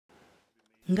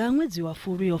Nga ṅwedzi wa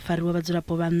Fulwi ho fariwa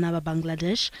vhadzulapo vhanna vha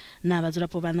Bangladesh na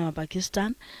vhadzulapo vhanna vha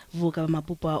Pakistan vhuka vha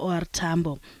mabupo a OR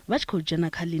Tambo vha tshi khou dzhena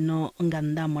kha ḽino nga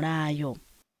nnḓa mulayo.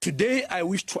 Today I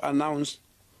wish to announce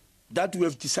that we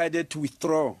have decided to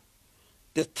withdraw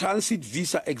the transit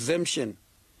visa exemption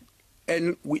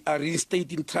and we are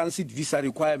reinstating transit visa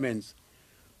requirements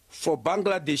for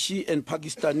Bangladeshi and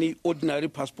Pakistani ordinary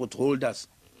passport holders.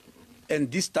 And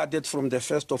this started from the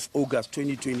 1st of August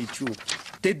 2022.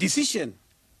 The decision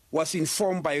was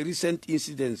informed by recent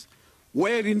incidents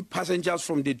wherein passengers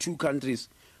from the two countries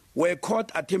were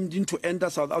caught attempting to enter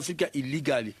South Africa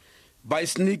illegally by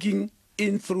sneaking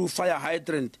in through fire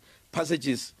hydrant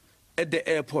passages at the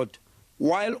airport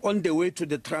while on the way to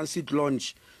the transit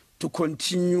launch to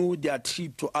continue their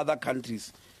trip to other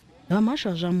countries.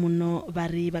 Muhasho zwa muno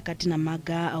vari vakati na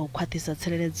maga au khwaṱhisa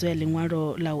tsireledzo ya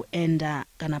ḽiṅwalo ḽa u enda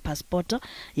kana passport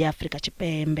ya Afrika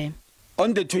Tshipembe.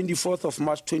 On the 24th of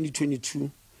March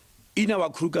 2022, in our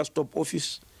Krugersdorp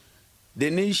office, the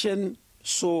nation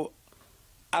saw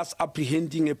us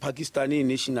apprehending a Pakistani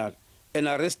national and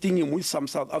arresting him with some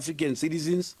South African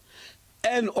citizens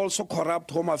and also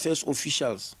corrupt Home Affairs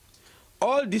officials.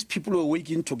 All these people were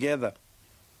working together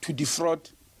to defraud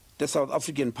the South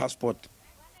African passport.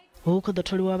 Hu khou ḓo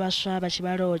tholiwa vhaswa vha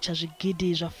tshivhalo tsha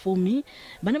zwigidi zwa 10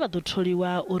 vhane vha ḓo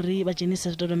tholiwa uri vha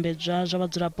dzhenise zwidodombedzwa zwa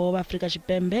vhadzulapo vha Afrika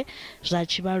Tshipembe zwa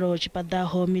tshivhalo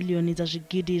tshipaḓaho miḽioni dza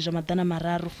zwigidi zwa maḓana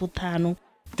mararu fuṱhanu.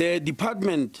 The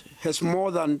department has more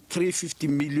than 350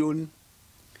 million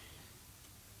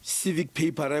civic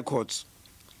paper records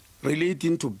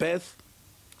relating to birth,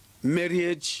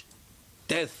 marriage,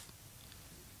 death,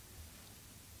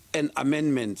 and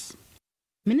amendments.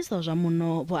 Minister zwa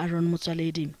muno Vho-Aaron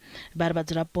Motsoaledi vha ri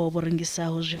vhadzulapo vho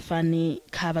rengisaho zwifani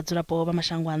kha vhadzulapo vha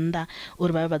mashango a nnḓa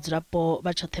uri vha vhe vhadzulapo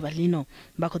vha tshoṱhe vha ḽino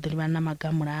vha khou ḓo livhana na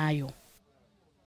maga mulayo.